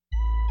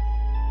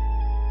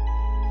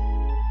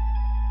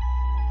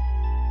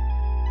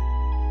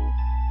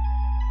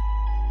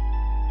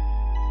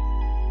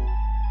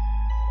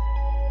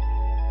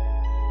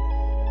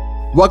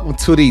Welcome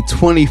to the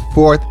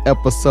 24th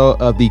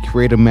episode of the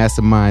Creative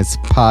Masterminds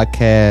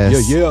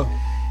podcast. Yeah.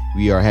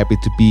 We are happy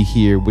to be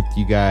here with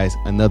you guys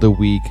another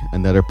week,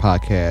 another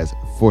podcast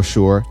for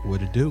sure.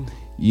 What it do?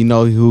 You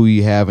know who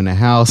you have in the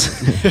house.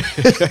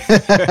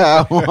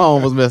 I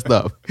almost messed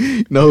up.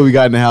 You know who we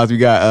got in the house. We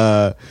got,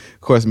 of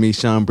course, me,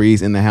 Shawn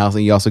Breeze in the house.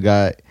 And you also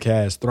got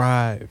Cass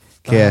Thrive.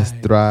 thriving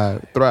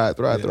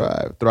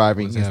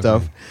and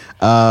stuff.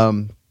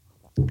 And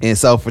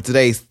so for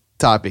today's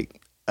topic,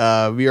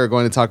 we are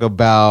going to talk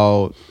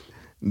about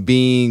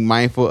being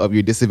mindful of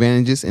your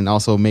disadvantages and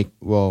also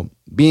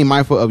being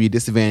mindful of your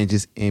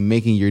disadvantages and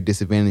making your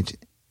disadvantage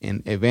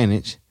an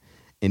advantage.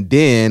 And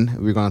then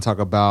we're going to talk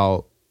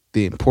about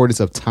the importance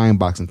of time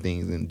boxing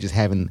things and just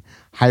having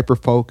hyper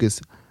focus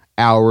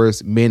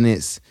hours,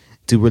 minutes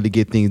to really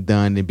get things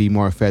done and be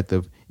more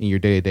effective in your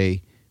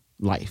day-to-day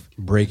life.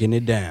 Breaking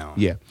it down.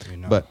 Yeah.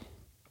 But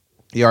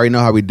you already know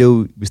how we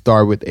do. We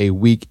start with a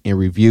week in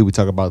review. We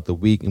talk about the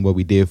week and what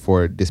we did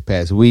for this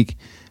past week.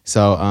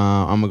 So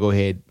I'm going to go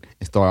ahead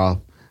and start off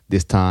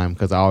this time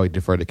because I always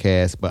defer to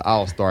Cass, but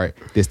I'll start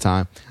this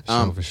time.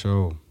 For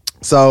sure.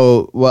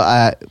 So what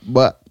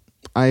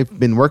I've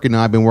been working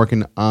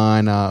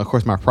on, of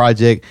course, my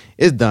project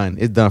is done.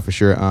 It's done for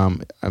sure.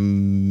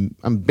 I'm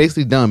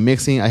basically done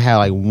mixing. I had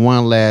like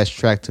one last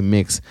track to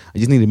mix. I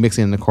just need to mix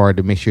it in the car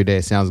to make sure that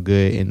it sounds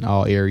good in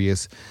all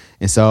areas.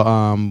 And so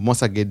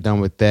once I get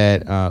done with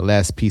that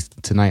last piece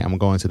tonight, I'm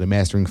going to the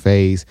mastering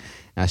phase.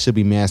 And I should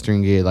be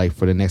mastering it like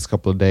for the next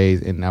couple of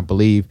days. And I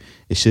believe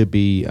it should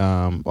be,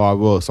 or I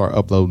will start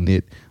uploading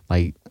it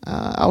like,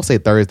 I would say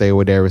Thursday or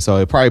whatever. So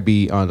it'll probably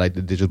be on like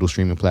the digital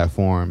streaming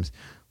platforms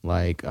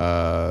like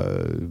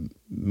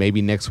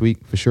maybe next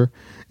week for sure.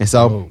 And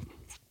so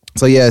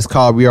yeah, it's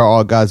called We Are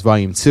All Gods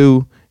Volume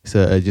 2. It's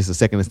just a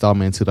second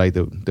installment into like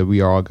the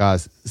We Are All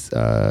Gods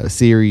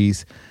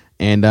series.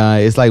 And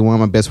it's like one of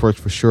my best works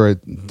for sure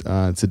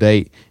to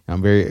date.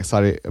 I'm very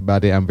excited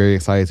about it. I'm very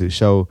excited to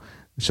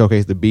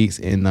showcase the beats,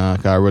 and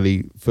I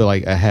really feel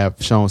like I have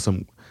shown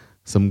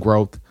some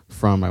growth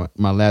from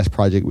my last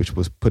project, which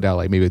was put out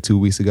like maybe 2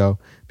 weeks ago,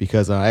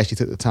 because I actually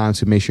took the time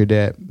to make sure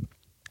that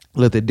I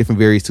looked at different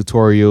various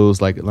tutorials,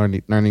 like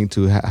learning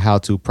to how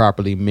to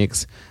properly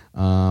mix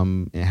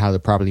and how to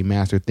properly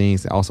master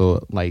things, and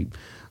also like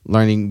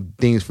learning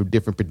things from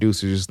different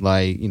producers,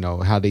 like, you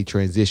know, how they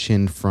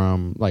transition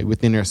from like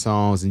within their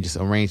songs and just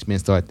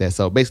arrangements, stuff like that.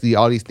 So basically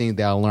all these things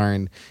that I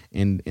learned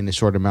in a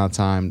short amount of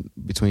time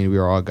between We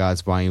Are All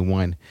Gods Volume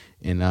 1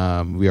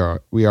 and We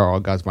Are All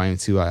Gods Volume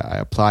 2, I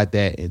applied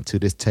that into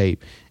this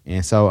tape.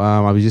 And so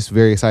I was just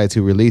very excited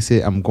to release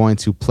it. I'm going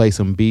to play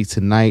some beats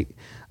tonight.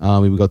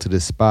 We will go to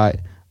this spot.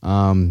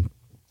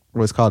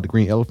 What's called the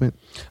Green Elephant?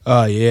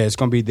 Yeah, it's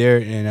gonna be there,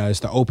 and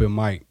it's the open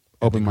mic.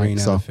 Open mic.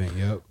 So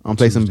yep. I'm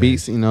play some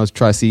beats, you know,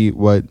 try to see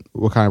what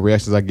kind of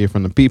reactions I get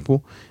from the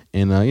people,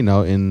 and you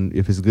know, and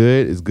if it's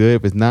good, it's good.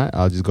 If it's not,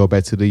 I'll just go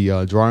back to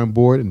the drawing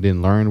board and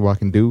then learn what I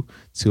can do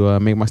to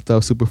make my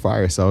stuff super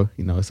fire. So,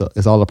 you know,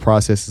 it's all a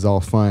process. It's all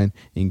fun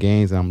and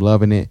games, and I'm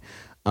loving it.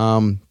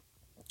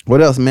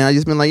 What else, man? I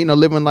just been like, you know,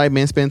 living life,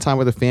 man, spending time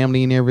with the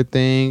family and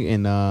everything,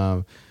 and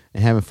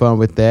having fun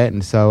with that.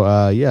 And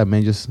so, yeah,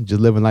 man, just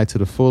living life to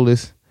the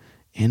fullest.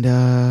 And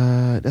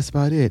that's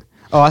about it.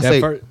 Oh, I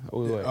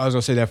was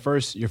gonna say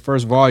your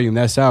first volume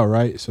that's out,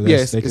 right? So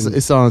that's,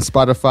 it's on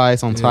Spotify,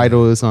 it's on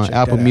Tidal, it's on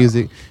Apple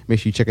Music. Make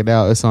sure you check it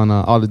out. It's on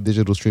all the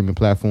digital streaming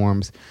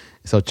platforms.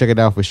 So check it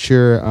out for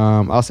sure.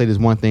 I'll say this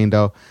one thing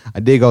though.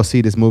 I did go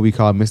see this movie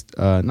called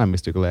not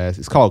Mr. Glass.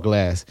 It's called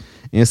Glass,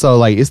 and so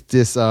like it's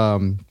this.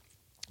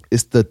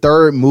 It's the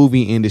third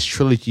movie in this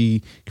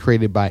trilogy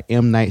created by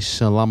M. Night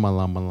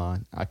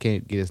Shyamalan. I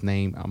can't get his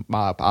name.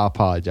 I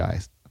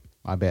apologize.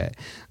 My bad.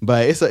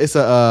 But it's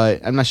a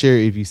I'm not sure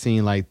if you've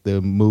seen like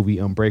the movie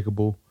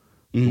Unbreakable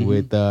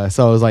with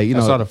so it's like, you know,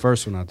 I saw the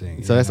first one, I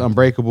think. So that's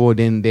Unbreakable. And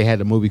then they had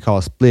a movie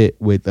called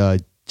Split with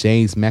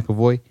James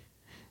McAvoy,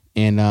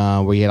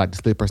 and where he had like the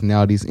split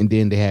personalities, and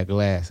then they had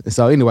Glass. And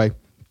so anyway,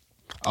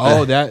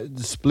 that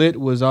Split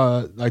was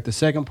like the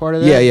second part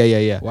of that?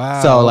 Yeah.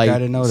 Wow. So like I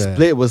didn't know that.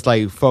 Split was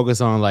like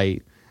focused on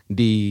like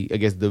the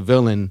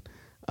villain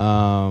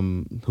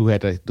who had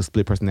the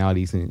split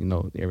personalities and, you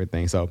know,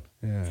 everything. So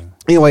yeah.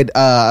 Anyway,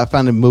 I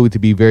found the movie to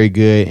be very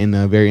good and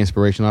very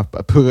inspirational.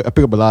 I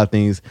pick up a lot of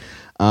things.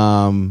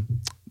 Now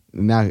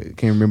I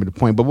can't remember the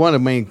point, but one of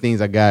the main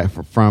things I got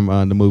from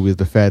the movie is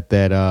the fact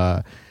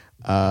that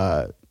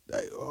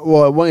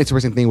one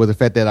interesting thing was the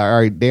fact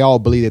that they all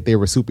believed that they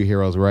were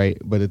superheroes, right?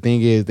 But the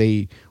thing is,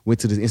 they went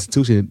to this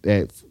institution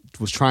that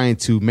was trying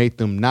to make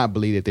them not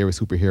believe that they were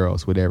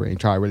superheroes, whatever, and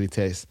try to really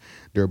test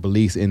their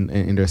beliefs in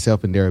their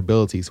self and their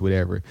abilities,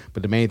 whatever.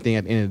 But the main thing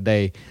at the end of the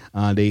day,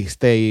 they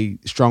stay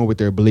strong with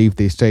their belief.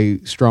 They stay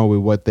strong with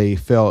what they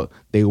felt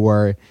they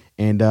were,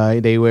 and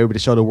they were able to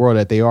show the world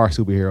that they are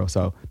superheroes.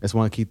 So that's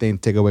one key thing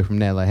to take away from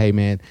that. Like, hey,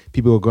 man,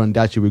 people are going to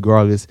doubt you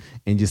regardless,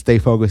 and just stay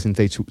focused and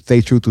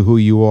stay true to who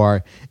you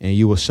are, and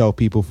you will show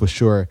people for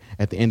sure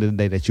at the end of the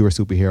day that you're a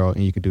superhero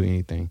and you can do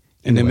anything.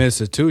 In them Anyway.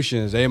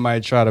 institutions, they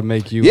might try to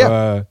make you,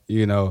 Yeah.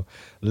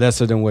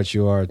 lesser than what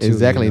you are, too.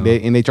 Exactly. You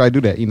know? They try to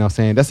do that. You know what I'm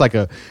saying? That's like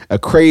a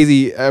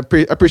crazy, I'm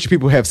pretty sure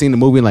people have seen the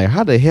movie and like,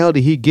 how the hell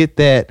did he get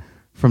that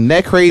from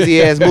that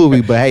crazy ass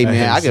movie? But hey,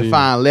 man, I can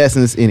find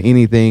lessons in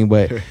anything.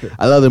 But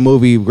I love the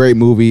movie. Great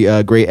movie.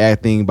 Great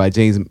acting by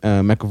James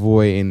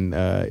McAvoy. And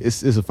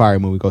it's a fire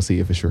movie. Go see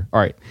it for sure. All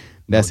right.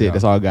 That's it.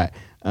 That's all I got.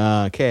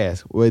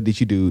 Cass, what did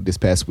you do this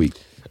past week?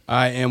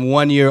 I am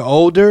 1 year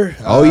older.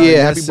 Oh,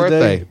 yeah. Happy yesterday.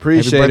 birthday.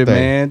 Appreciate Happy it,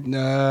 birthday. man.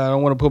 I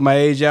don't want to put my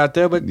age out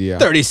there, but Yeah.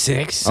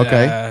 36.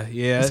 Okay.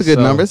 Yeah. It's a good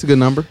number. It's a good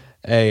number.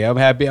 Hey, I'm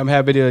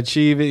happy to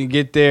achieve it and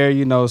get there.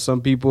 Some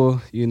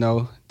people,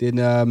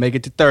 didn't make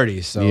it to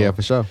 30. So Yeah,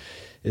 for sure.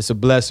 it's a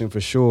blessing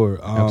for sure.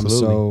 Absolutely.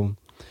 So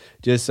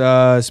just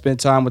spent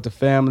time with the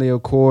family,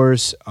 of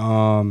course.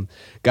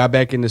 Got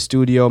back in the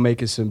studio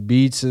making some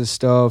beats and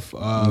stuff.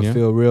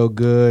 Feel real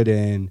good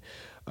and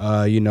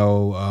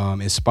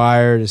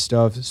inspired and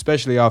stuff,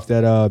 especially off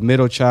that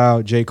Middle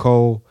Child, J.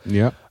 Cole.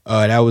 Yeah.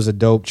 That was a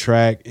dope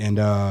track and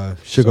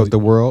Shook up the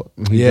world.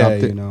 He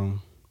dropped it.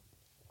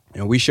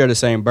 And we share the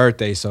same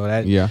birthday, so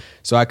that Yeah.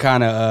 So I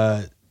kind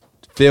of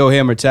feel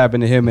him or tap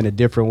into him in a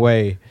different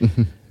way.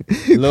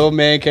 Little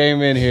man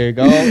came in here.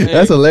 Go ahead.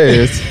 That's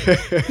hilarious.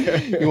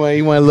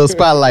 you want a little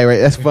spotlight, right?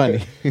 That's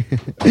funny.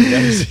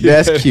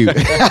 That's cute.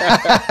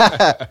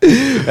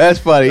 That's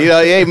funny.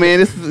 Hey man,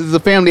 this is a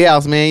family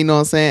house, man. You know what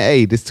I'm saying?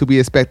 Hey, this to be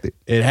expected.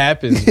 It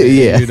happens, man,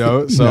 Yeah. So You know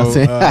what I'm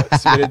saying?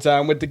 spending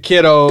time with the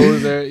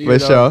kiddos,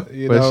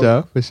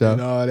 For sure.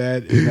 and all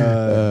that,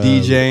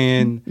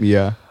 DJing.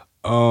 Yeah.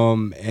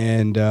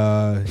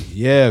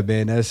 Yeah,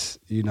 man, that's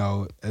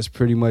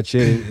pretty much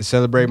it.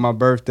 Celebrate my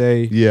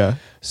birthday. Yeah.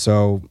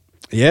 So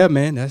yeah,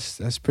 man,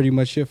 that's pretty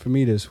much it for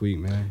me this week,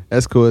 man.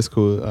 That's cool. That's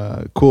cool.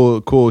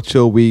 Cool,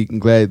 chill week. I'm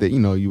glad that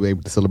you were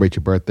able to celebrate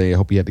your birthday. I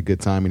hope you had a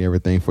good time and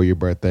everything for your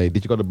birthday.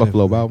 Did you go to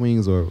Buffalo Wild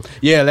Wings or?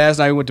 Yeah, last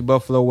night we went to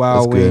Buffalo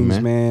Wild That's good, Wings,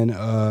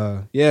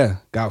 man.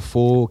 Got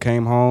full,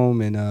 came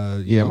home, and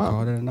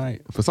called it a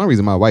night. For some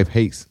reason, my wife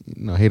hate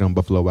on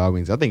Buffalo Wild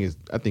Wings. I think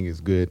it's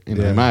good.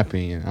 In my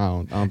opinion, I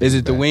don't think Is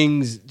it's it the bad.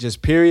 wings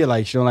just period?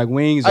 Like she don't like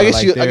wings? I or guess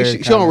like she their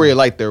don't kinda- really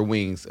like their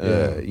wings.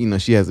 Yeah.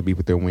 She has a beef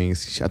with their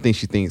wings. I think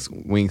she thinks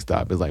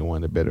Wingstop is like one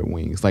of the better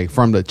wings, like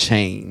from the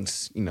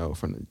chains,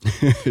 from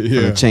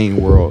the chain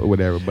world or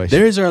whatever. But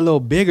Theirs are a little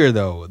bigger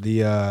though.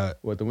 The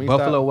what the Wingstop?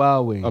 Buffalo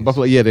Wild Wings.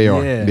 Buffalo, yeah, they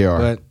are. Yeah, They are.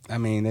 But I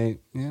mean, hey,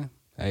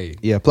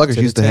 Yeah, Pluckers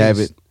the used to have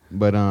taste. it,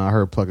 but I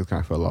heard Pluckers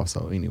kind of fell off.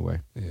 So anyway,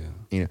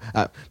 Yeah.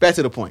 back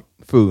to the point.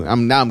 Food.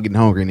 I'm getting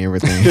hungry and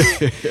everything.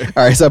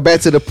 All right, so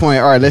back to the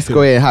point. All right, let's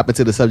go ahead and hop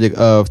into the subject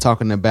of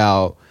talking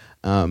about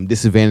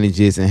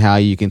disadvantages and how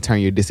you can turn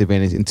your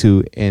disadvantage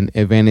into an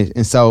advantage.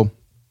 And so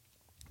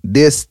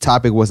this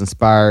topic was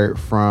inspired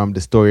from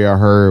the story I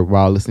heard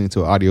while listening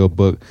to an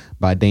audiobook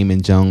by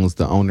Damon Jones,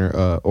 the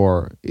owner,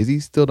 or is he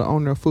still the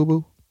owner of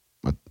Fubu?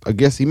 I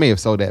guess he may have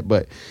sold that,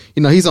 but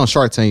he's on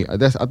Shark Tank.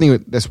 I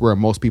think that's where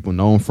most people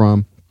know him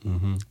from.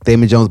 Mm-hmm.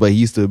 Damon Jones, but he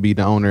used to be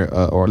the owner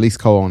or at least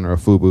co-owner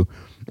of Fubu.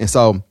 And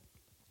so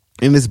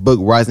in this book,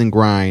 Rise and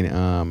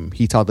Grind,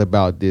 he talked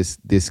about this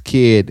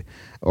kid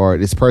or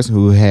this person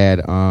who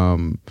had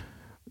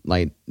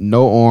like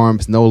no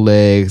arms, no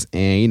legs,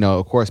 and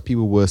of course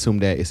people will assume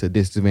that it's a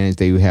disadvantage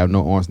that you have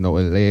no arms, no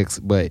legs,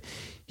 but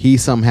he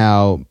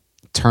somehow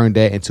turned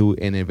that into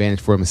an advantage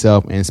for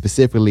himself. And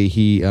specifically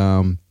he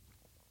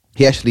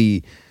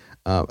actually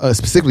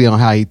specifically on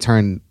how he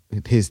turned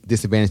his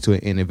disadvantage to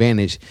an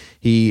advantage.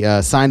 He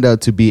signed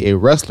up to be a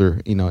wrestler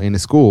in the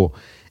school.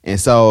 And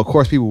so, of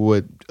course, people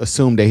would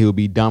assume that he would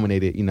be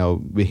dominated,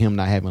 with him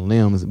not having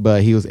limbs.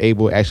 But he was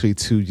able actually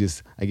to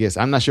just, I guess,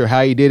 I'm not sure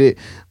how he did it,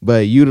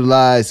 but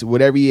utilize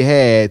whatever he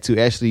had to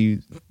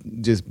actually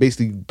just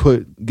basically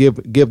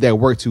give that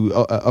work to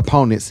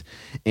opponents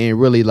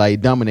and really like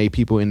dominate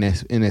people in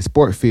that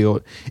sport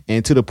field.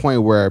 And to the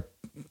point where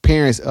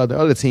parents of the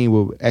other team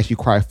will actually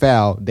cry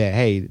foul that,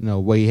 hey,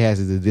 what he has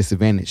is a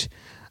disadvantage.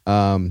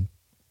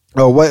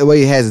 Or what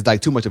he has is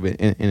like too much of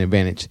an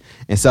advantage.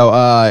 And so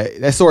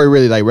that story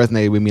really like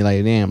resonated with me.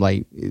 Like, damn,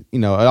 like,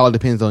 it all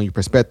depends on your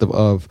perspective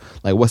of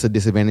like what's a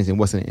disadvantage and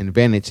what's an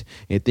advantage.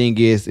 And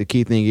the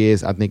key thing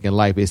is, I think in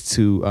life is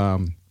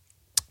to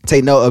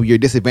take note of your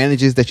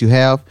disadvantages that you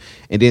have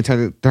and then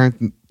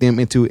turn them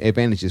into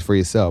advantages for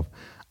yourself.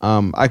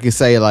 I can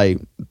say like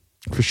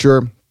for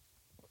sure,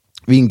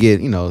 we can get,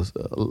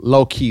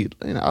 low key,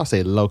 I'll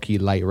say low key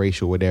light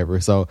racial, whatever.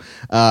 So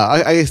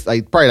I guess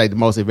like probably like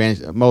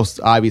the most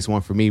obvious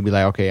one for me would be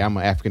like, okay, I'm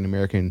an African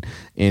American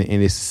in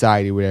this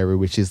society, whatever,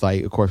 which is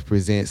like, of course,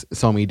 presents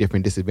so many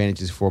different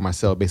disadvantages for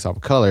myself based off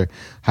of color.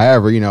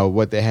 However,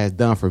 what that has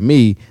done for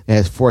me, it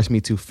has forced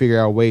me to figure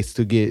out ways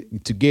to get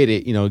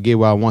it, get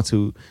what I want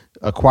to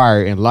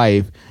acquire in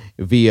life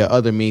via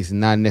other means and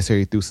not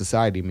necessarily through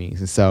society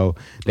means. And so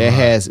that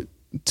has,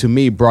 to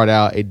me, brought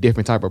out a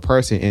different type of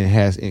person and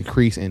has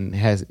increased and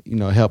has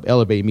helped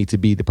elevate me to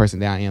be the person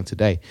that I am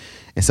today.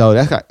 And so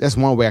that's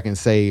one way I can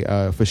say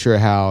for sure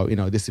how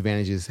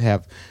disadvantages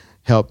have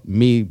helped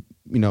me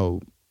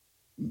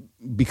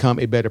become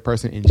a better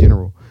person in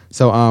general.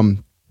 So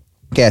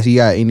Cass, you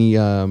got any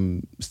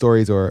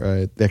stories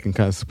or that can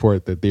kind of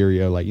support the theory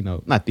of like,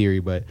 not theory,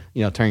 but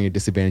turn your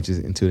disadvantages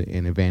into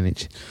an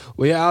advantage?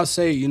 Well, yeah, I'll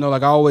say,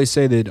 like I always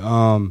say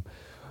that,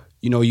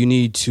 you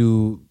need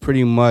to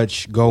pretty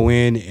much go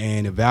in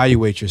and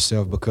evaluate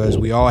yourself, because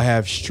we all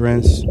have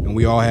strengths and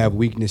we all have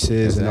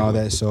weaknesses and all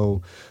that.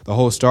 So the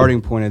whole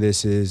starting point of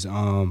this is,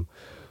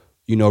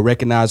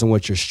 recognizing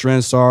what your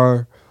strengths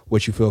are,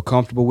 what you feel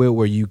comfortable with,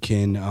 where you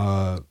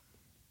can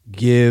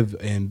give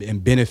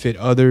and benefit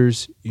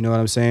others, you know what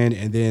I'm saying?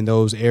 And then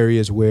those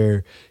areas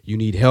where you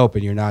need help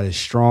and you're not as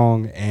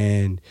strong,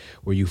 and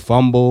where you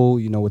fumble,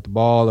 with the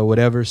ball or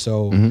whatever.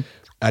 So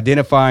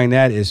identifying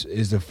that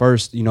is the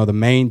first, the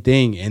main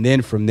thing. And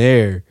then from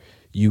there,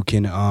 you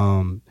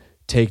can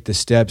take the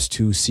steps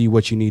to see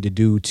what you need to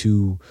do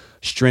to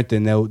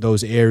strengthen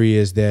those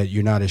areas that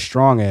you're not as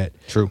strong at.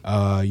 True.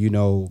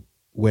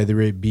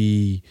 Whether it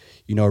be,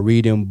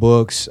 reading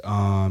books,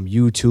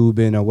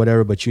 YouTubing or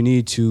whatever, but you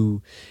need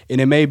to,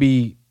 and it may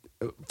be,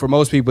 for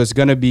most people, it's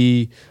going to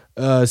be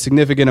a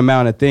significant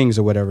amount of things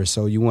or whatever.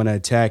 So you want to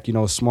attack,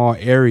 small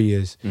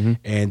areas,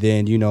 and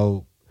then,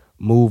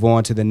 move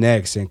on to the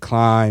next and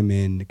climb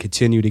and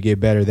continue to get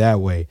better that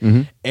way.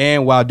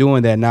 And while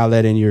doing that, not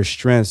letting your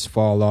strengths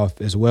fall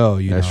off as well.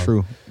 That's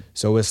true.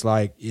 So it's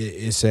like,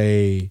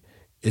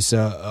 it's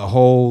a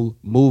whole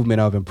movement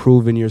of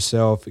improving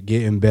yourself,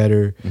 getting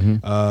better.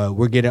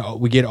 We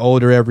get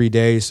older every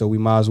day, so we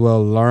might as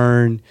well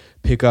learn,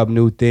 pick up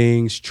new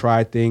things,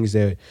 try things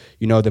that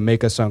that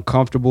make us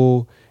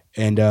uncomfortable,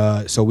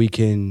 and so we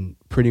can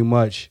pretty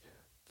much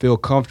feel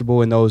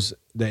comfortable in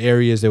the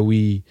areas that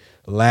we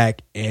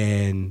lack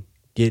and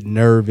get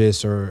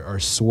nervous or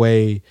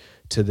sway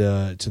to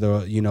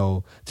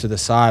the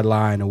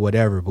sideline or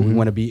whatever. But we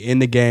want to be in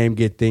the game,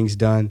 get things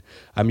done.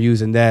 I'm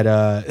using that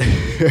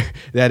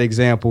that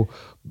example,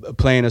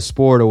 playing a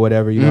sport or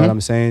whatever. You know what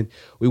I'm saying?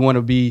 We want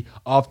to be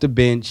off the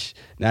bench,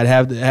 not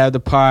have the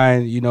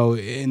pine,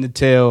 in the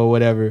tail or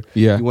whatever.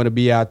 Yeah. You want to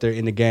be out there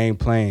in the game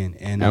playing.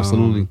 And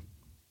absolutely.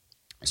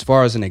 As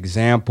far as an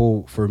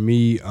example for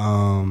me,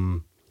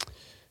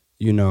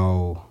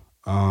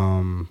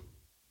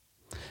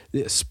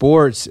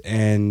 sports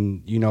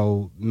and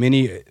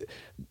many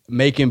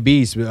making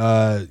beats,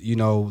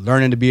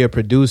 learning to be a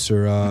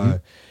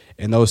producer,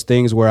 and those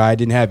things where I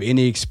didn't have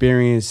any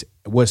experience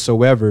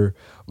whatsoever,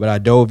 but I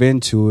dove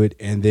into it,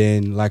 and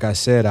then like I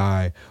said,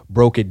 I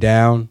broke it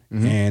down,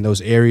 and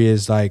those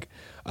areas, like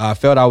I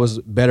felt I was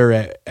better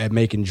at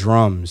making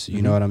drums,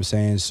 you know what I'm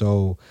saying?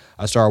 So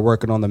I started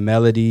working on the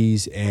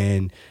melodies,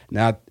 and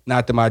not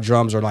that my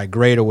drums are like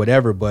great or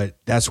whatever, but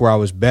that's where I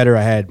was better.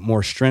 I had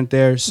more strength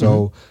there.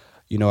 So,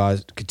 I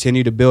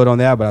continued to build on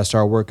that, but I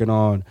started working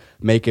on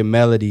making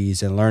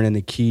melodies and learning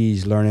the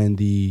keys, learning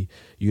the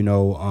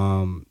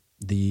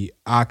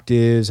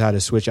octaves, how to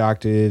switch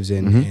octaves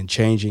and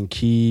changing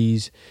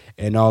keys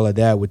and all of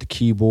that with the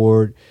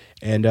keyboard.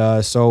 And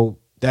so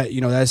that,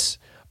 that's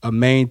a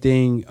main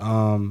thing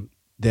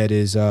that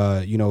is,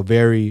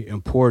 very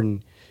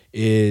important,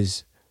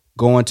 is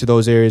going to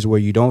those areas where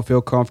you don't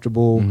feel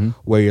comfortable,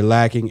 where you're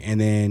lacking, and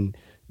then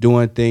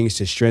doing things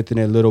to strengthen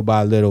it little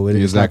by little.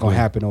 It's not going to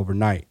happen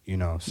overnight,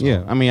 So.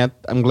 Yeah, I mean,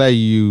 I'm glad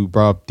you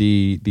brought up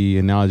the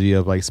analogy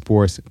of like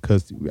sports,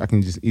 because I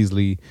can just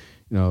easily,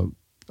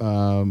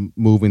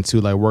 move into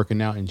like working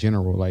out in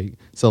general. Like,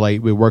 so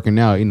like with working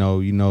out,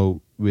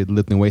 with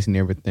lifting weights and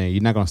everything,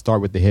 you're not going to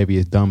start with the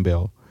heaviest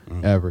dumbbell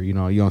ever. You're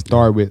going to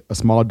start with a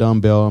small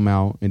dumbbell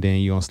amount, and then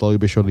you're going to slowly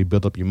but surely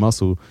build up your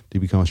muscle to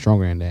become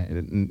stronger in that.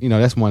 And,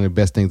 that's one of the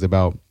best things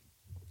about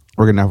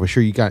working out, for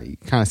sure. You kind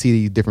of see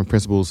these different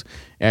principles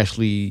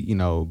actually,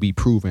 be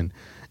proven.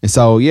 And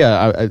so,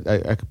 yeah,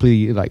 I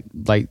completely like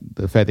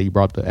the fact that you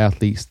brought the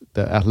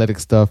athletic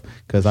stuff,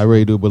 because I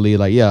really do believe,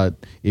 like, yeah,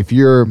 if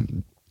you're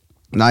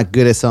not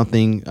good at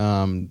something,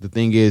 the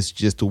thing is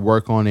just to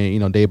work on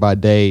it, day by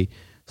day,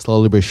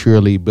 slowly but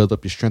surely build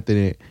up your strength in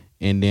it,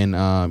 and then,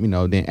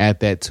 then add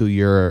that to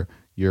your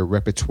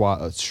repertoire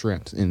of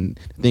strengths. And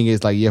the thing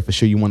is, like, yeah, for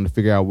sure, you want to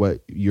figure out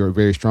what you're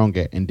very strong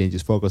at, and then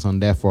just focus on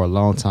that for a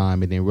long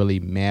time, and then really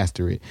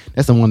master it.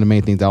 That's one of the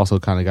main things I also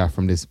kind of got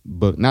from this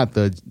book, not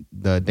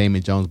the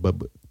Damon Jones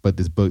book, but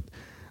this book,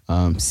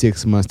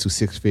 6 Months to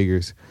Six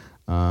Figures,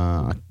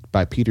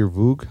 by Peter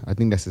Voog. I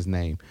think that's his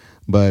name.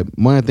 But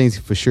one of the things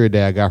for sure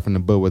that I got from the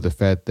book was the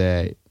fact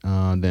that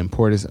the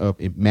importance of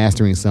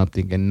mastering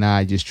something and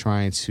not just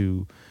trying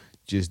to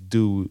just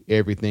do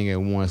everything at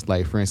once.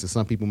 Like, for instance,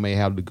 some people may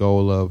have the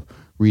goal of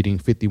reading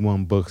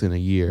 51 books in a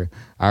year.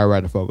 I'd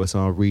rather focus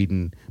on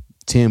reading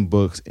 10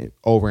 books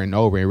over and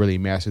over and really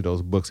master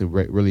those books and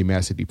really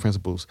master the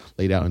principles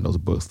laid out in those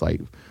books.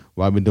 Like,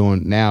 what I've been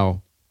doing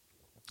now,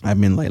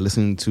 I've been like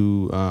listening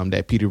to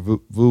that Peter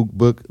Voog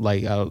book.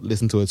 Like, I'll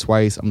listen to it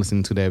twice. I'm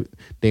listening to that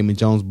Damon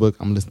Jones book.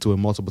 I'm listening to it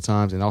multiple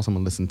times. And also I'm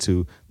going to listen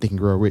to Think and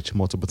Grow Rich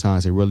multiple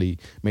times and really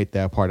make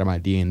that part of my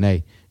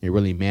DNA and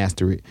really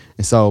master it.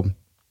 And so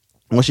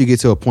once you get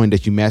to a point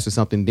that you master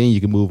something, then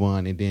you can move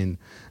on and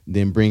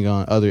then bring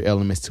on other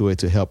elements to it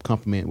to help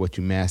complement what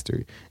you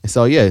mastered. And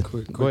so, yeah,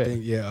 go ahead.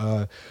 Thing,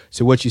 yeah.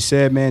 So what you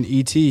said, man,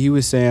 E.T., he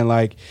was saying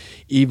like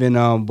even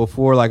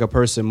before like a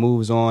person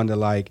moves on to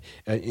like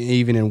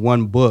even in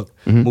one book,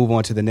 move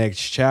on to the next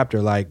chapter,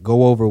 like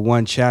go over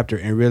one chapter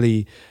and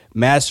really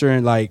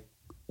mastering like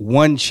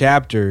one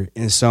chapter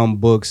in some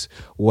books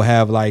will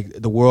have like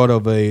the world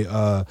of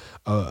a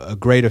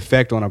great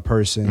effect on a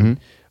person.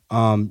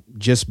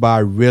 Just by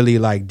really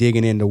like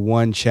digging into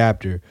one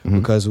chapter,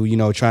 because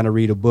trying to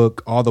read a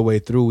book all the way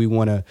through, we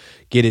want to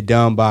get it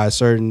done by a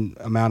certain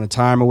amount of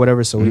time or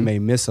whatever, so we may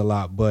miss a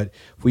lot. But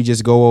if we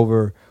just go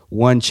over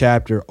one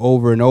chapter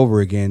over and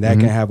over again, that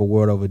can have a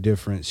world of a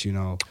difference.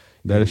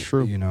 That is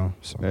true.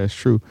 So. That is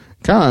true.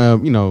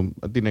 Kind of,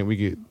 I think that we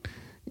could.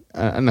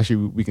 I'm not sure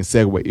we can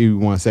segue. If we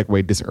want to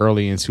segue this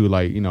early into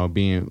like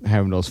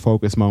having those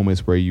focus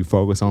moments where you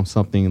focus on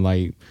something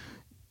like.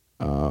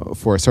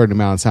 For a certain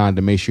amount of time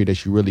to make sure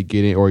that you really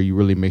get it, or you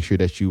really make sure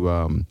that you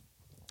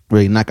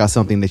really knock out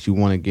something that you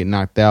want to get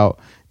knocked out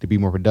to be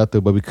more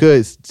productive. But we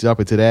could jump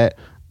into that.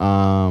 Do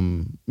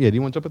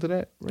you want to jump into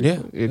that? Right? Yeah.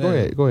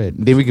 Go ahead.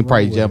 Then we can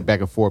probably jump back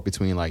and forth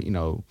between like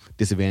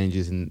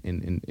disadvantages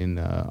and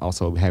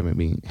also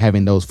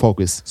having those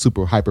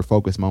super hyper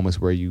focus moments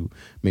where you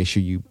make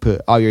sure you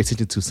put all your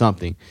attention to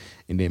something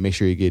and then make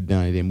sure you get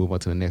done and then move on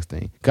to the next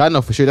thing. 'Cause I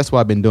know for sure that's what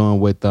I've been doing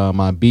with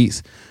my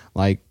beats,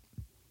 like.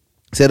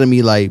 Instead of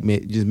me like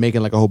just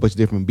making like a whole bunch of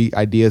different beat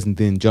ideas and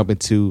then jumping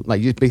to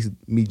like just basically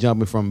me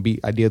jumping from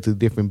beat idea to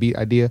different beat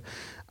idea,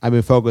 I've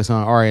been focused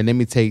on, all right, let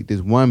me take this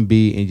one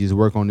beat and just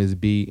work on this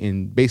beat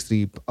and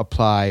basically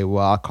apply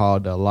what I call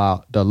the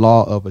law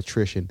of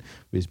attrition,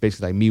 which is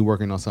basically like me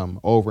working on something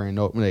over and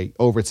over, like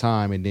over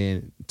time, and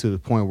then to the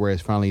point where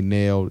it's finally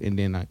nailed, and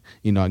then I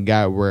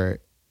got where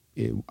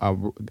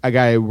I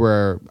got it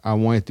where I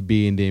want it to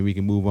be, and then we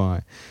can move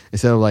on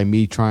instead of like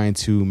me trying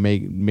to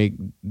make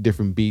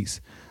different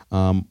beats.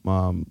 All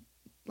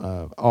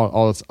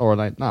or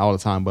like not all the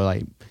time, but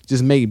like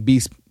just make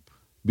beats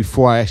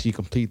before I actually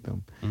complete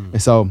them.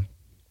 And so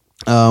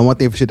one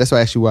thing for sure, that's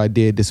actually what I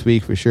did this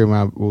week for sure when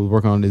I was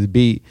working on this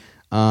beat.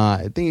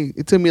 I think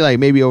it took me like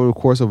maybe over the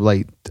course of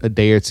like a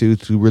day or two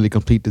to really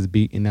complete this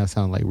beat, and that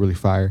sounded like really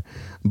fire.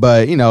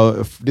 But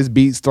if this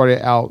beat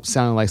started out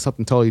sounding like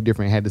something totally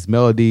different. It had this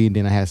melody, and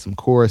then I had some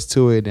chorus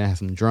to it, then I had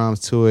some drums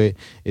to it.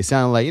 It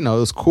sounded like it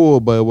was cool,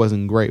 but it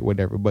wasn't great,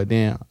 whatever. But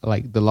then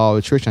like the law of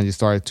attrition, I just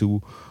started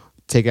to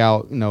take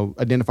out,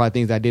 identify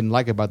things that I didn't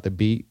like about the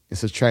beat and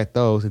subtract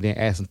those, and then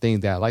add some things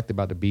that I liked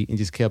about the beat, and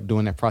just kept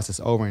doing that process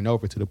over and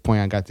over to the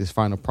point I got this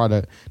final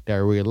product that I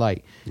really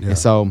like. Yeah. And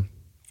so.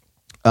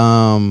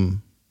 So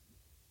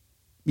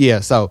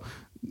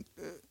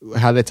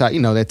how that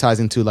that ties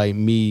into like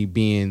me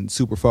being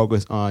super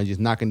focused on just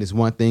knocking this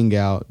one thing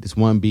out, this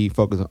one beat,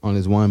 focus on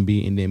this one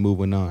beat, and then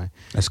moving on.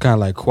 That's kind of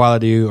like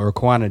quality or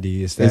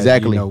quantity. It's that,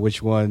 exactly.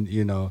 Which one,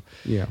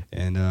 Yeah.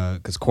 And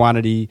because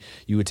quantity,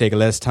 you would take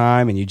less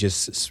time and you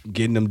just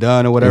getting them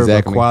done or whatever.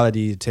 Exactly. But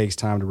quality, it takes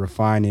time to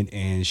refine it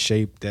and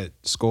shape that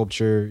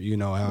sculpture,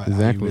 how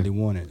you really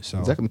want it. So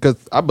exactly, because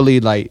I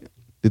believe like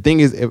the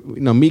thing is,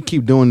 me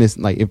keep doing this.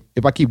 Like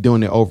if I keep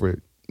doing it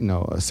over,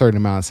 a certain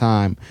amount of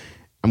time,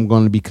 I'm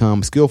going to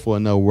become skillful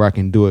enough where I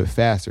can do it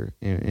faster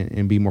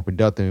and be more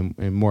productive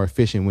and more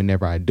efficient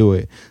whenever I do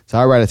it. So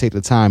I'd rather take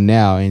the time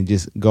now and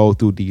just go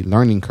through the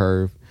learning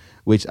curve,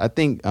 which I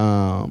think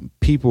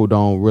people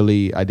don't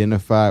really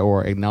identify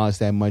or acknowledge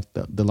that much,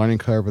 the learning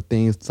curve of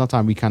things.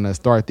 Sometimes we kind of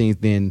start things,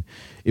 then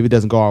if it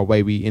doesn't go our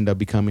way, we end up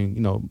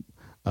becoming,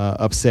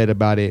 upset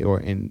about it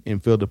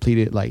and feel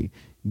depleted. Like,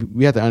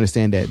 we have to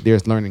understand that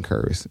there's learning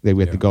curves that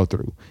we have to go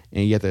through,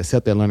 and you have to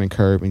accept that learning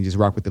curve and just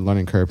rock with the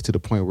learning curve to the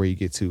point where you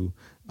get to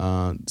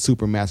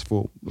super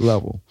masterful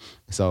level.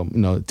 So,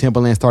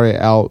 Timbaland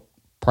started out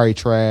probably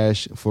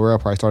trash. Pharrell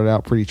probably started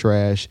out pretty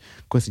trash.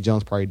 Quincy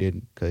Jones probably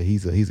didn't, because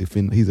he's a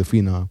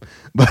phenom.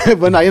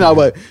 But no,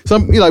 but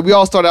some we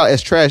all start out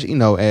as trash,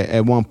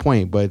 at one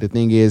point. But the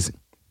thing is,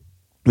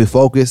 with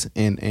focus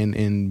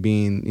and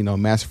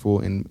being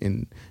masterful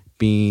and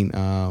being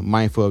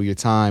mindful of your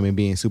time and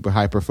being super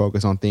hyper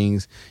focused on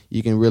things,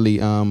 you can really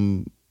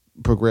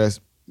progress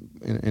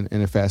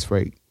in a fast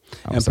rate.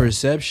 And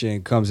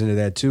perception comes into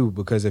that too,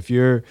 because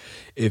where's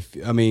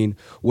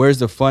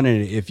the fun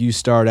in it if you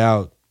start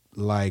out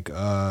like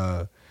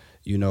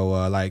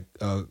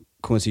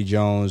Quincy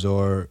Jones,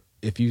 or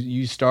if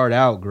you start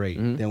out great,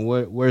 then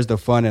where's the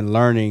fun in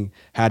learning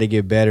how to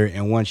get better?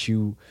 And once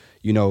you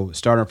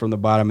starting from the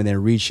bottom and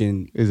then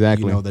reaching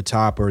the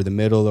top or the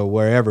middle or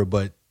wherever,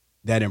 but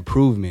that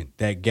improvement,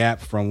 that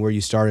gap from where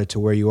you started to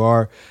where you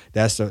are,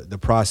 that's the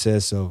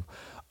process of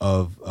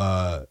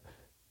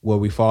where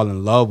we fall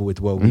in love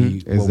with what we're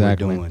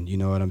doing. You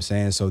know what I'm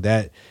saying? So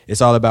that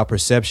it's all about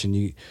perception.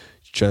 You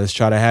just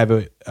try to have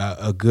a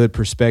good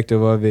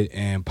perspective of it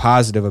and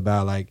positive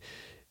about like,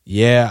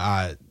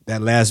 that's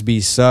that last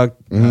beat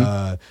sucked.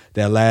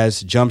 That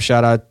last jump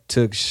shot I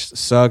took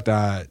sucked.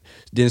 I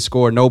didn't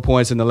score no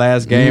points in the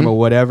last game or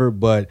whatever,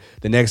 but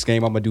the next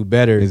game I'm gonna do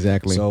better.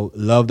 Exactly. So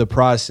love the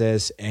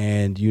process,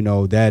 and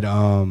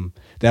that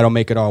that'll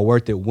make it all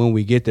worth it when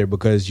we get there,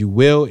 because you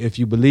will, if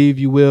you believe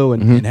you will,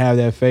 and have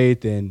that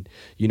faith, and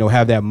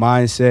have that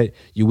mindset,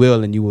 you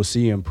will, and you will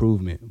see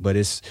improvement. But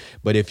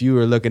if you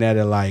were looking at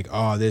it like,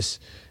 oh, this.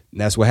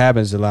 That's what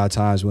happens a lot of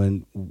times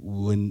when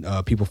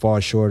people fall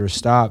short or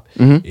stop,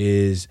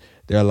 is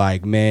they're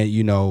like, man,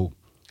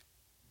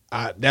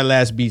 that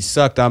last beat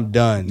sucked, I'm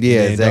done.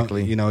 Yeah, and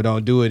exactly.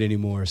 Don't do it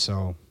anymore.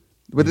 So,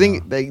 but the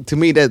thing, like, to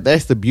me,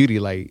 that's the beauty,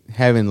 like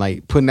having,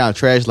 like, putting out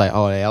trash, like,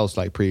 oh, that was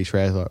like pretty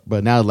trash,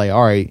 but now it's like,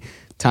 all right,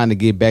 time to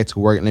get back to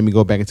work. Let me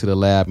go back into the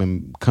lab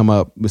and come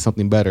up with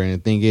something better. And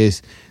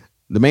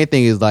the main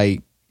thing is,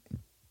 like,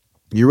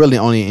 you're really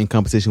only in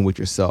competition with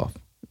yourself.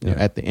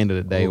 At the end of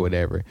the day,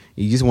 whatever.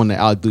 You just want to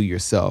outdo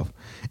yourself.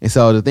 And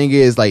so the thing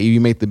is, like, if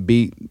you make the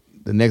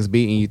next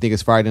beat, and you think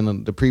it's farther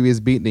than the previous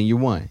beat, then you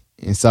won.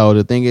 And so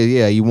the thing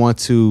is, you want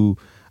to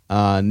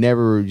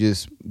never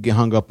just get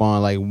hung up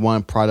on, like,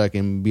 one product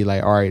and be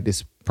like, all right,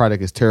 this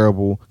product is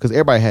terrible. Because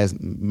everybody has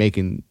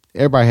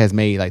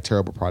made, like,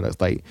 terrible products.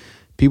 Like,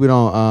 people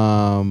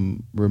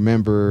don't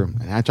remember.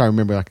 I try to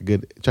remember, like, try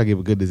to give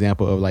a good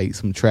example of, like,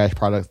 some trash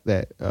products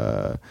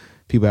that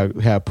people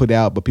have put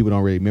out, but people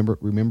don't really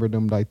remember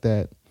them like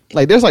that.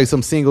 Like, there's, like,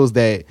 some singles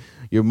that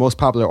your most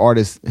popular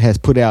artist has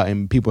put out,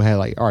 and people had,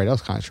 like, all right, that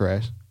was kind of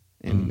trash,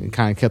 and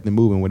kind of kept it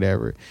moving,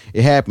 whatever.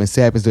 It happens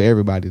to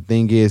everybody. The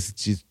thing is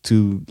just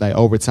to, like,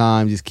 over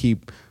time, just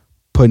keep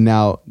putting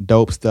out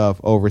dope stuff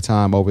over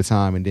time,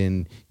 and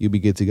then you'll be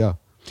good to go.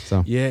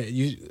 So yeah,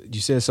 you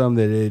said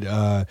something that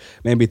it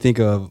made me think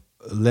of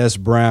Les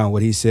Brown.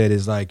 What he said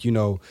is, like,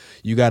 you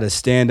got to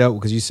stand up,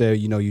 because you said,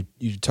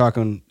 you're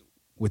talking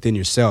within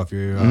yourself.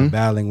 You're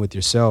battling with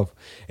yourself.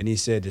 And he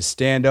said to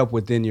stand up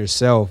within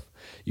yourself,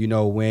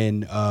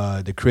 when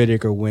the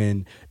critic or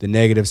when the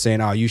negative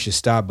saying, oh, you should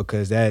stop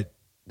because that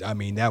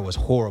was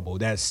horrible.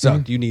 That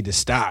sucked. You need to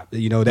stop.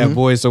 That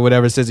voice or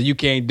whatever says that you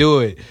can't do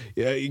it.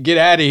 Get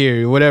out of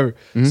here, whatever.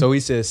 So he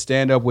says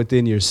stand up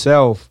within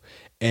yourself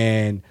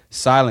and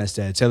silence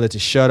that. Tell it to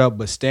shut up,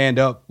 but stand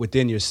up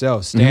within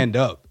yourself. Stand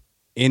up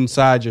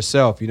inside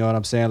yourself. You know what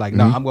I'm saying? Like,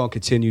 no, I'm going to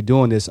continue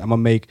doing this. I'm going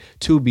to make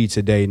 2 beats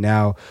a day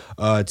now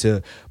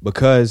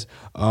because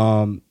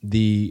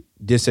the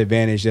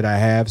disadvantage that I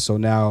have. So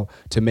now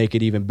to make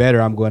it even better,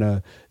 I'm going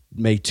to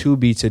make 2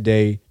 beats a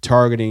day,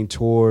 targeting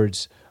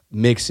towards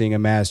mixing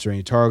and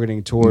mastering,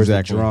 targeting towards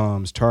the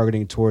drums,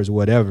 targeting towards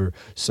whatever.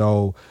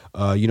 So,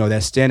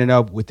 that standing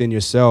up within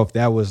yourself,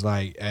 that was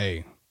like,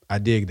 hey, I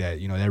dig that.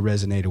 That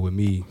resonated with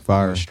me.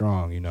 Fire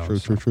strong.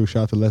 True.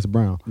 Shout out to Les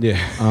Brown. Yeah.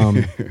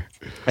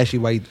 Actually,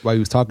 while he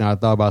was talking, I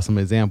thought about some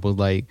examples.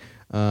 Like,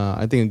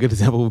 I think a good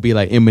example would be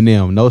like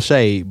Eminem. No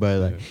shade, but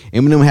like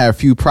Eminem had a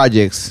few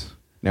projects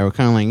that were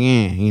kind of like,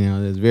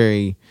 it's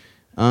very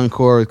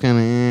Encore was kind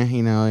of,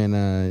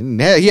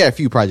 and he had a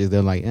few projects that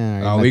were like,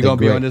 we gonna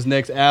be on this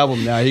next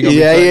album now. He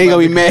ain't gonna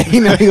be mad. He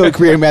gonna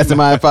create a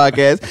Mastermind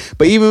podcast.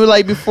 But even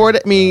like before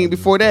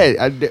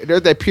that,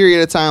 there's that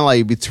period of time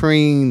like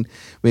between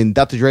when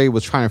Dr. Dre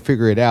was trying to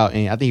figure it out,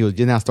 and I think he was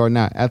just now starting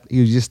out. He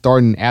was just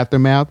starting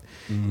Aftermath,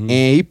 and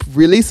he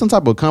released some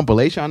type of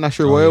compilation. I'm not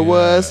sure what it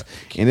was,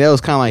 and that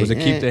was kind of like, was it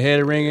Keep the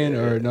Head Ringing,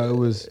 or no? It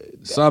was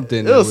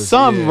something. It was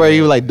something where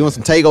he was like doing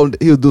some tango.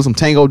 He was doing some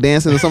tango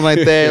dancing or something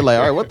like that. Like,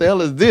 all right, what the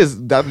hell is this,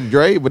 Dr.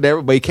 Dre?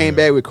 Whatever. But he came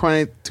back with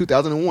Chronic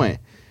 2001.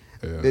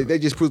 They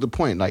just proved the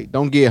point. Like,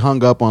 don't get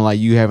hung up on like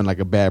you having like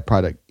a bad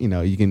product.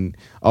 You can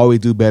always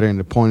do better, and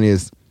the point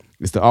is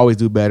to always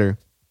do better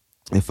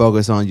and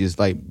focus on just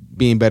like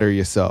being better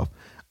yourself.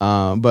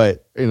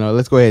 But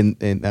let's go ahead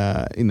and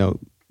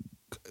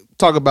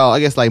talk about, I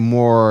guess, like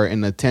more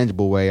in a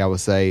tangible way, I would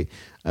say,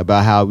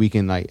 about how we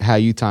can, like, how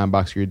you time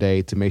box your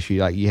day to make sure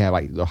like you have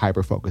like the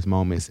hyper focus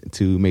moments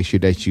to make sure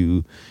that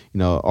you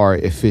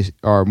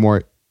are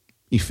more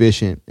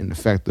efficient and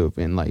effective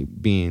and like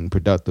being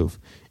productive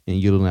and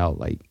yielding out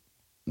like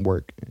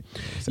work.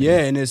 Yeah,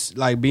 and it's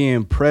like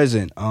being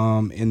present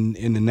in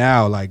the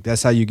now. Like,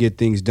 that's how you get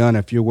things done.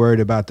 If you're worried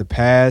about the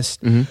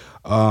past, then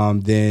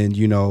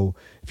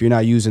if you're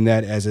not using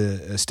that as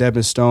a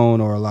stepping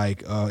stone or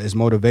like as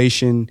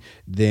motivation,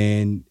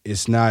 then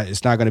it's not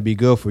going to be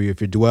good for you. If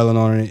you're dwelling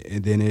on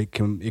it, then it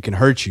can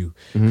hurt you,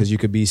 because you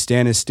could be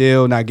standing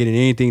still, not getting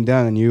anything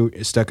done, and you're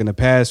stuck in the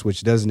past,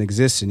 which doesn't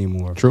exist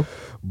anymore. True.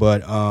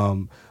 But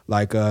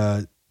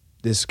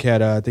this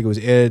cat, I think it was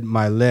Ed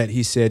Milet,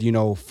 he said,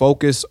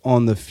 focus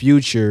on the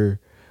future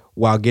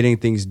while getting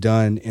things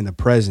done in the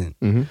present.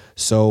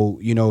 So,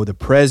 the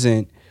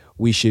present,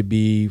 we should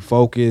be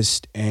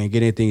focused and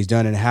getting things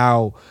done, and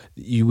how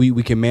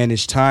we can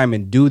manage time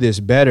and do this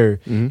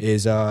better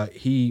is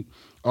he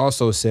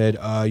also said,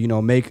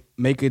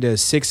 make it a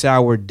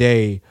 6-hour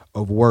day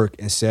of work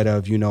instead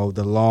of,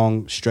 the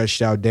long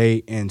stretched out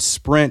day, and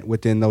sprint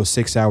within those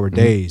 6-hour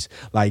days.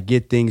 Like,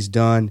 get things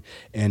done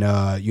and,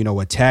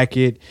 attack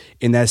it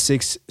in that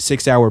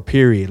 6-hour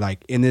period.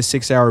 Like, in this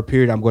 6-hour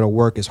period, I'm going to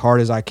work as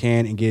hard as I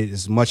can and get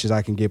as much as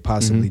I can get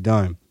possibly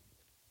done.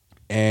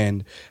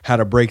 And how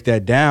to break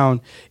that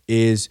down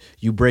is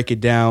you break it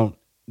down,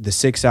 the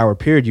 6-hour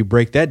period, you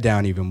break that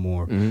down even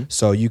more.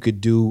 So you could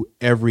do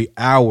every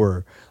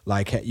hour,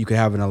 like you could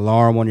have an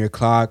alarm on your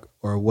clock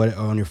or what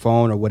on your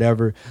phone or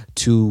whatever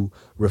to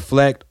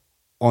reflect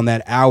on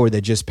that hour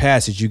that just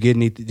passed. Did you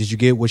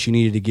get what you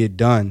needed to get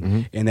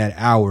done in that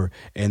hour?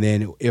 And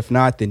then if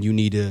not, then you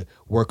need to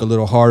work a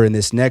little harder in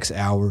this next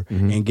hour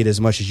and get as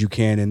much as you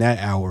can in that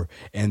hour.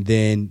 And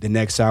then the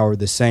next hour,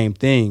 the same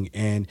thing.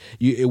 And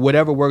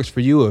whatever works for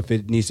you. If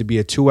it needs to be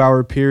a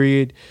 2-hour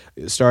period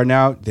starting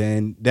out,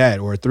 then that,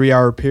 or a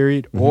 3-hour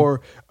period,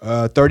 or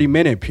a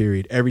 30-minute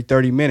period every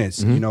 30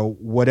 minutes.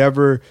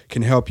 Whatever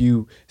can help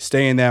you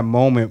stay in that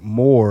moment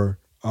more.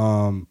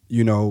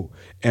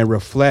 And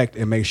reflect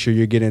and make sure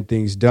you're getting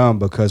things done,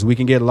 because we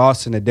can get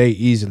lost in a day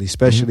easily,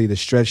 especially the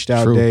stretched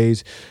out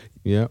days.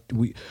 Yeah.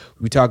 We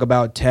talk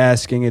about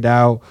tasking it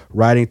out,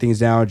 writing things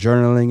down,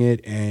 journaling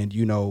it, and,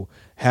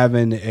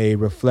 having a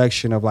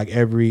reflection of like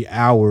every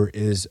hour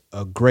is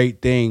a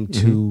great thing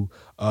to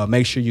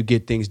make sure you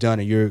get things done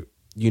and you're,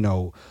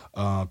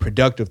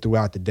 productive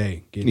throughout the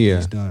day, getting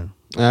things done.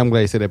 I'm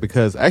glad you said that,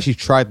 because I actually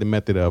tried the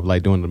method of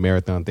like doing the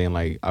marathon thing.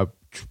 Like, I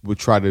would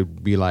try to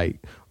be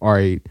like, all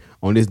right,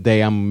 on this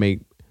day I'm gonna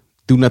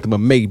do nothing but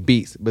make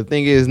beats. But the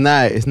thing is,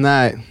 it's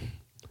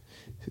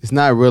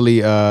not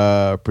really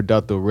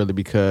productive, really,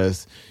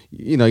 because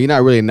you're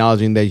not really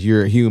acknowledging that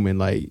you're human.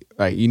 Like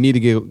you need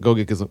to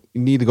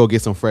go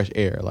get some fresh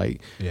air.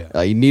 Like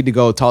you need to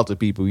go talk to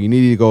people. You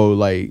need to go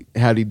like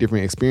have these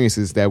different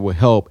experiences that will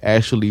help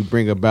actually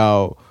bring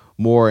about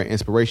more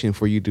inspiration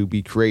for you to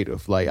be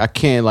creative. Like, I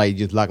can't like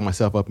just lock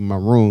myself up in my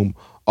room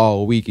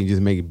all week and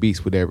just make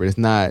beats, whatever. It's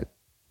not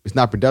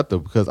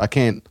productive, because I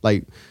can't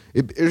like.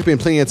 There's been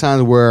plenty of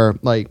times where,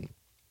 like,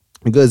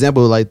 a good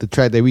example, like the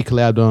track that we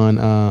collabed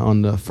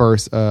on the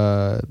first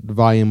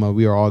volume of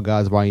We Are All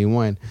Gods Volume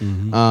 1.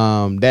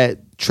 That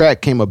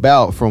track came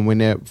about from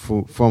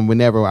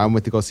whenever I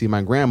went to go see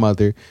my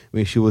grandmother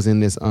when she was in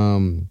this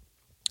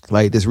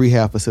like this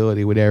rehab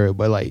facility, whatever.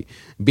 But like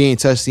being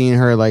touched, seeing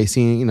her, like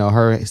seeing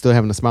her still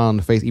having a smile on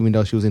the face, even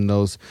though she was in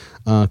those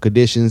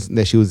conditions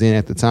that she was in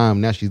at the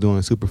time. Now she's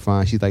doing super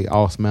fine. She's like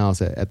all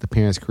smiles at the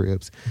parents'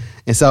 cribs,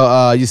 and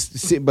so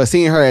but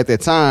seeing her at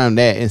that time,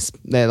 that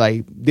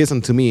like did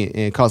something to me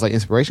and caused like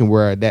inspiration.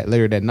 Where that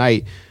later that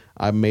night,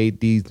 I made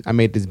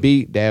this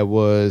beat that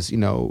was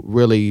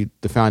really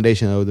the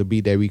foundation of the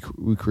beat that we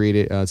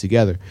created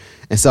together.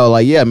 And so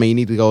like, yeah, man, you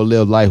need to go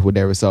live life,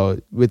 whatever. So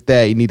with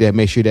that, you need to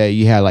make sure that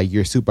you have like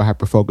your super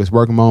hyper focused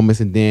work moments,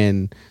 and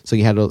then so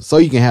you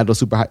can have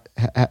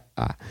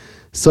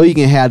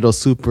those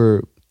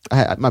super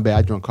my bad,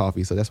 I drank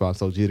coffee, so that's why I'm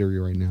so jittery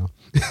right now.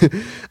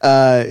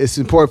 It's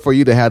important for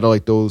you to have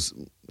like those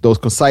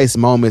concise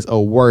moments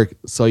of work,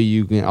 so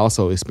you can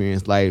also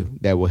experience life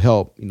that will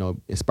help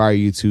inspire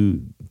you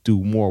to do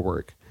more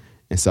work.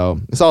 And so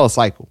it's all a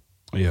cycle,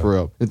 for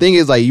real. The thing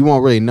is, like, you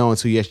won't really know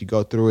until you actually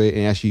go through it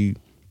and actually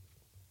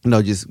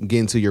just get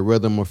into your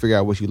rhythm or figure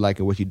out what you like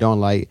and what you don't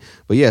like.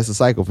 But yeah, it's a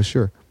cycle for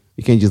sure.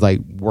 You can't just like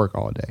work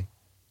all day.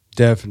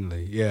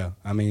 Definitely, yeah.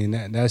 I mean,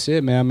 that's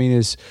it, man. I mean,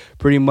 it's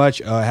pretty much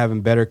having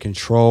better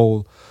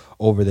control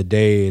over the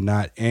day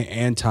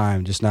and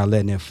time, just not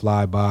letting it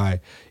fly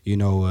by.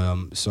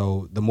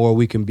 So the more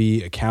we can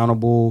be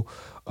accountable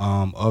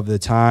of the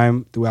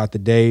time throughout the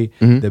day,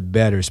 the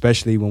better.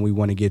 Especially when we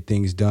want to get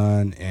things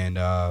done and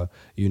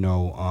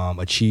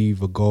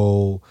achieve a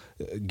goal,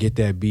 get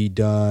that beat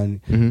done.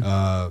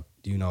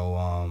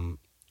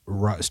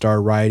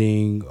 Start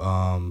writing.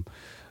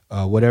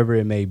 Whatever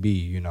it may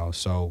be,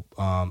 So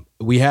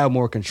we have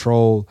more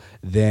control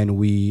than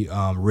we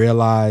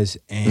realize,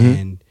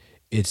 and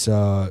it's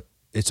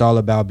all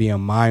about being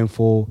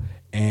mindful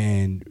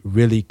and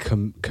really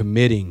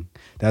committing.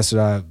 That's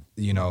what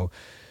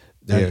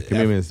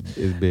commitment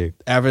is big.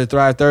 After the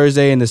Thrive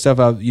Thursday and the stuff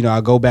I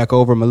go back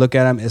over them and look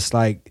at them, it's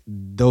like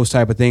those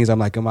type of things. I'm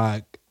like,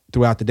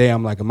 throughout the day,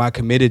 I'm like, am I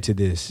committed to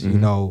this?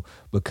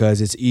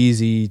 Because it's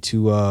easy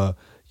to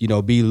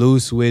be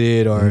loose with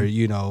it or,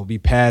 be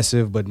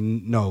passive, but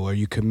no, are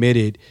you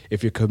committed?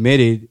 If you're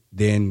committed,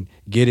 then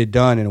get it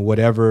done. And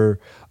whatever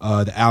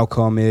the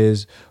outcome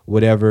is,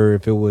 whatever,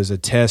 if it was a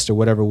test or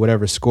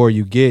whatever score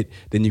you get,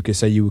 then you can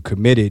say you were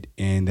committed.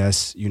 And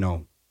that's,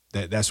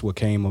 that's what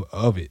came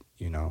of it,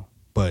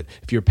 But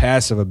if you're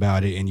passive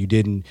about it and you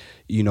didn't,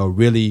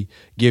 really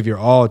give your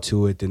all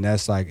to it, then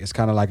that's like, it's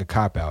kind of like a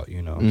cop-out, So.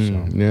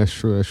 Yeah, that's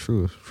true. It's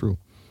true.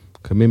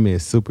 Commitment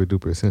is super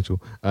duper essential.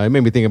 It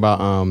made me think about,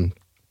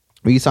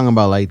 when you talking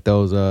about like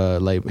those,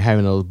 like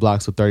having those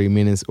blocks of 30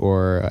 minutes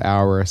or an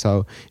hour or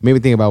so, it made me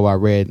think about what I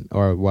read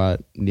or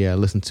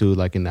listened to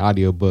like in the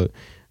audio book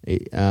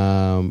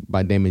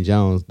by Damon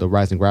Jones, the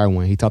Rise and Grind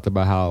one. He talked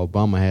about how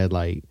Obama had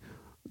like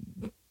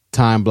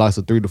time blocks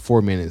of 3 to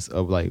 4 minutes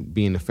of like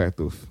being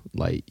effective.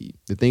 Like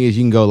the thing is,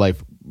 you can go like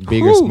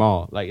big or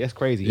small. Like that's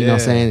crazy. You know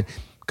what I'm saying?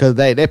 Because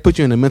they put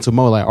you in a mental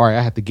mode like, all right,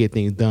 I have to get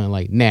things done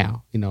like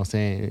now. You know what I'm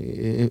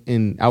saying?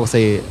 And I would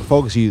say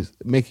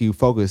make you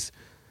focus.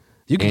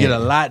 You can get a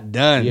lot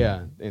done.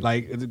 Yeah.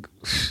 Like,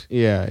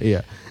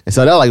 yeah. And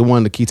so that's like one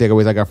of the key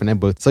takeaways I got from that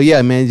book. So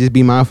yeah, man, just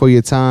be mindful of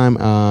your time.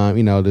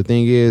 The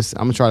thing is,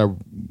 I'm gonna try to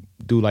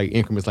do like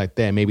increments like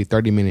that, maybe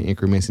 30-minute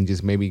increments, and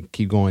just maybe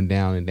keep going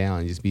down and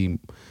down, and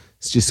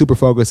just super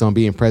focused on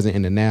being present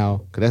in the now,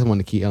 because that's one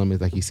of the key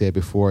elements, like you said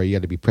before. You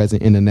got to be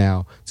present in the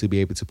now to be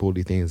able to pull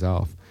these things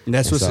off. And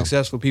that's what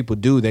successful people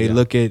do. They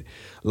look at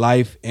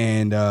life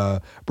and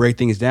break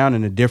things down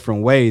in a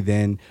different way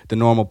than the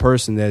normal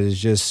person that is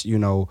just,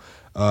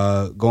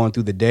 going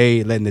through the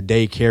day, letting the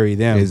day carry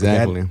them.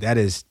 Exactly. That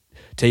is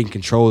taking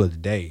control of the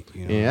day.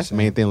 Yeah, that's the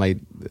main thing. Like,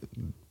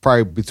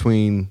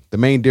 probably the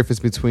main difference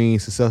between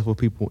successful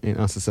people and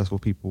unsuccessful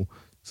people.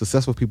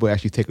 Successful people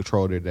actually take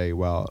control of their day,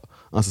 while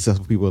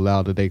unsuccessful people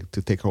allow the day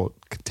to take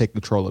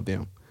control of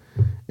them.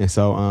 And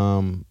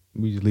so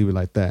we just leave it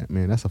like that,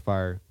 man. That's a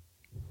fire.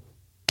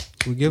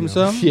 We give them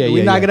something? Yeah,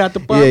 we knock it out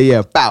the park?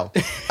 Yeah, bow.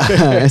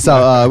 And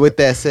so with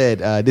that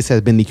said, this has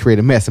been the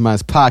Creative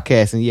Masterminds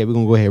podcast, and we're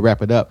going to go ahead and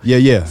wrap it up.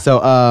 Yeah. So,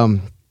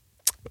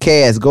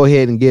 Kaz, go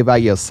ahead and give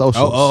out your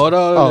socials. Hold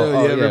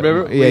on.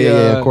 Remember?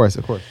 Yeah, of course.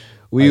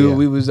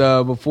 We was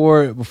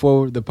before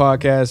the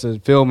podcast was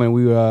filming,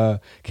 we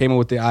came up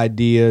with the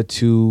idea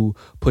to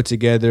put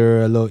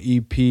together a little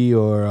EP,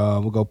 or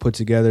we're gonna put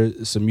together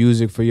some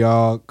music for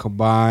y'all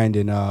combined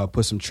and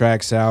put some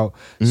tracks out.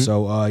 Mm-hmm.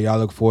 So y'all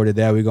look forward to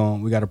that. We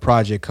got a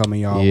project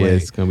coming y'all way. Yeah,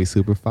 it's gonna be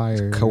super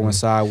fire. To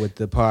coincide with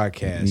the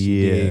podcast.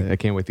 Yeah, I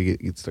can't wait to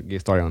get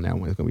started on that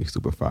one. It's gonna be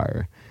super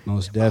fire.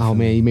 Most definitely. Oh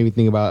man, you made me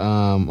think about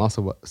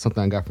also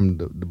something I got from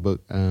the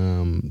book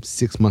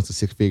 6 Months to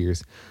Six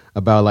Figures,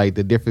 about like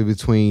the difference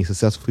between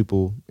successful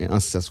people and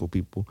unsuccessful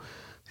people.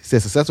 He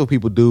says successful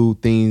people do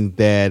things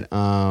that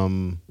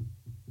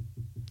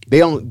they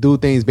don't do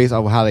things based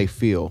off of how they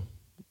feel.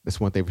 That's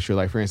one thing for sure.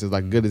 Like, for instance,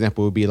 like a good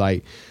example would be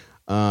like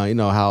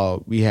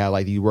how we have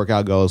like these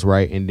workout goals,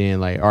 right? And then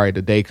like, all right,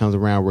 the day comes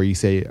around where you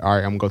say, all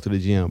right, I'm gonna go to the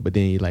gym, but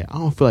then you're like, I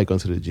don't feel like going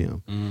to the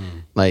gym.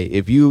 Like,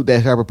 if you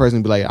that type of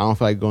person be like, I don't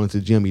feel like going to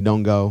the gym, you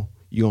don't go,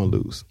 you're gonna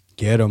lose.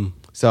 Get them.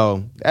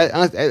 So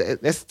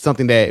that's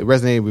something that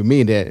resonated with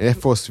me, that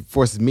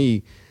forces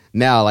me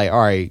now. Like, all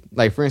right,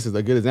 like for instance,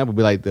 a good example would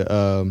be like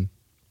the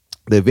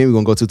event we're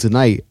gonna go to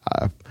tonight.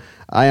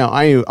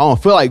 I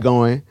don't feel like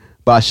going,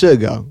 but I should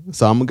go,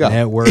 so I'm gonna go.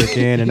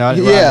 Networking and all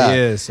that.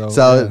 Yeah.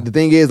 So the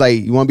thing is,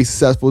 like, you want to be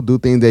successful, do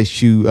things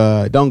that you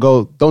don't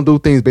do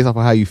things based off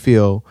of how you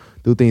feel.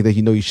 Do things that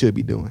you know you should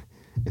be doing.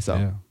 And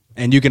so,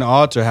 and you can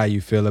alter how you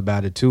feel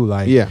about it too.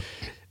 Like,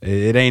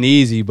 it ain't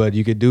easy, but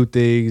you could do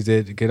things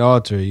that can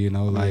alter.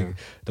 Like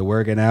the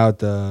working out,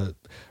 the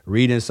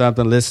reading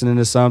something, listening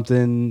to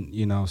something.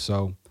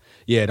 So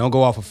don't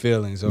go off of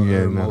feelings or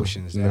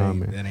emotions.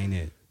 That ain't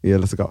it. Yeah,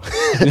 let's go. All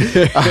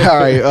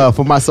right.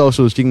 For my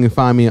socials, you can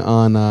find me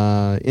on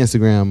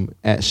Instagram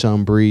at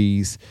Shawn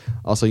Breeze.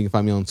 Also, you can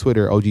find me on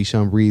Twitter, OG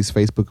Shawn Breeze,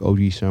 Facebook,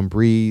 OG Shawn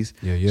Breeze,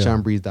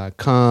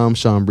 ShawnBreeze.com,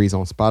 Shawn Breeze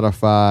on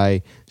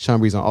Spotify, Shawn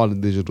Breeze on all the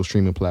digital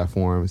streaming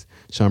platforms,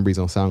 Shawn Breeze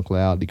on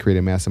SoundCloud, The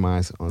Creative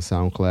Masterminds on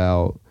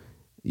SoundCloud,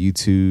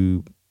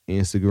 YouTube,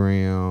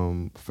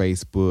 Instagram,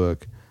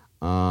 Facebook.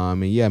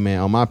 And yeah,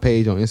 man, on my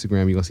page on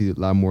Instagram, you're going to see a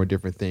lot more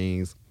different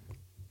things,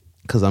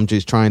 because I'm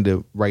just trying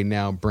to right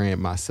now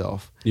brand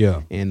myself.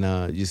 Yeah. And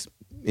just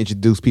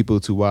introduce people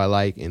to what I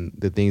like and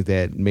the things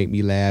that make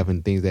me laugh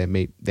and things that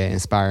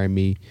inspire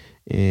me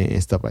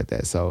and stuff like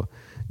that. So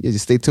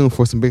just stay tuned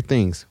for some big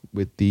things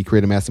with the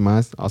Creative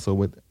Masterminds, also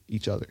with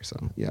each other. So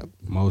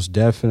most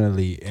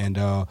definitely. And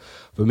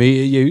for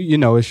me,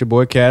 it's your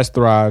boy Cas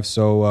Thrive.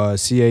 So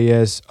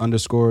CAS_THRIVE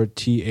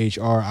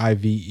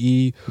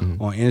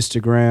on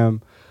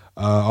Instagram.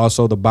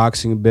 Also the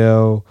Boxing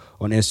Bell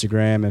on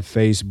Instagram and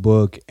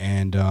Facebook.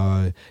 And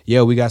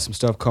we got some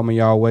stuff coming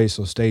y'all way,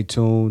 so stay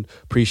tuned.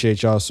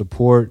 Appreciate y'all's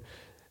support.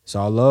 It's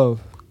all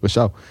love. For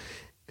sure.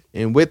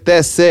 And with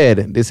that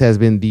said, this has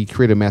been the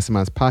Creative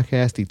Masterminds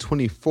podcast, the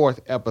 24th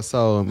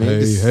episode.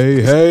 Man,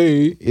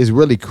 hey. It's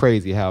really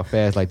crazy how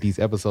fast like these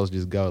episodes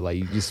just go. Like,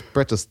 you just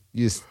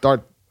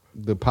start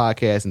the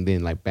podcast and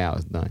then like, bow,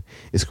 it's done.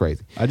 It's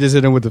crazy. I just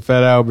hit him with the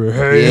Fat Albert.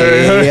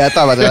 Hey. I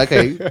thought about that.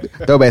 Okay,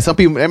 throwback. Some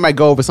people, that might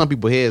go over some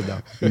people's heads though.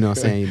 You know what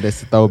I'm saying?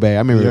 That's a throwback. I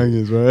remember.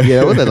 Youngest, right?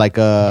 Yeah, was that like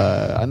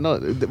I know.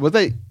 Was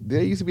that?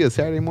 There used to be a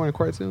Saturday morning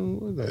cartoon.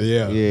 What was that?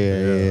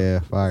 Yeah.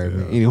 Fire,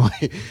 man.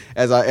 Anyway,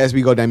 as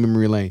we go down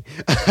memory lane.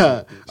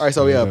 All right,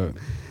 so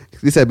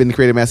this has been the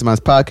Creative Masterminds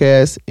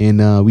podcast,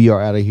 and we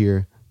are out of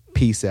here.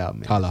 Peace out,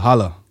 man.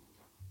 Holla.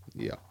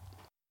 Yeah.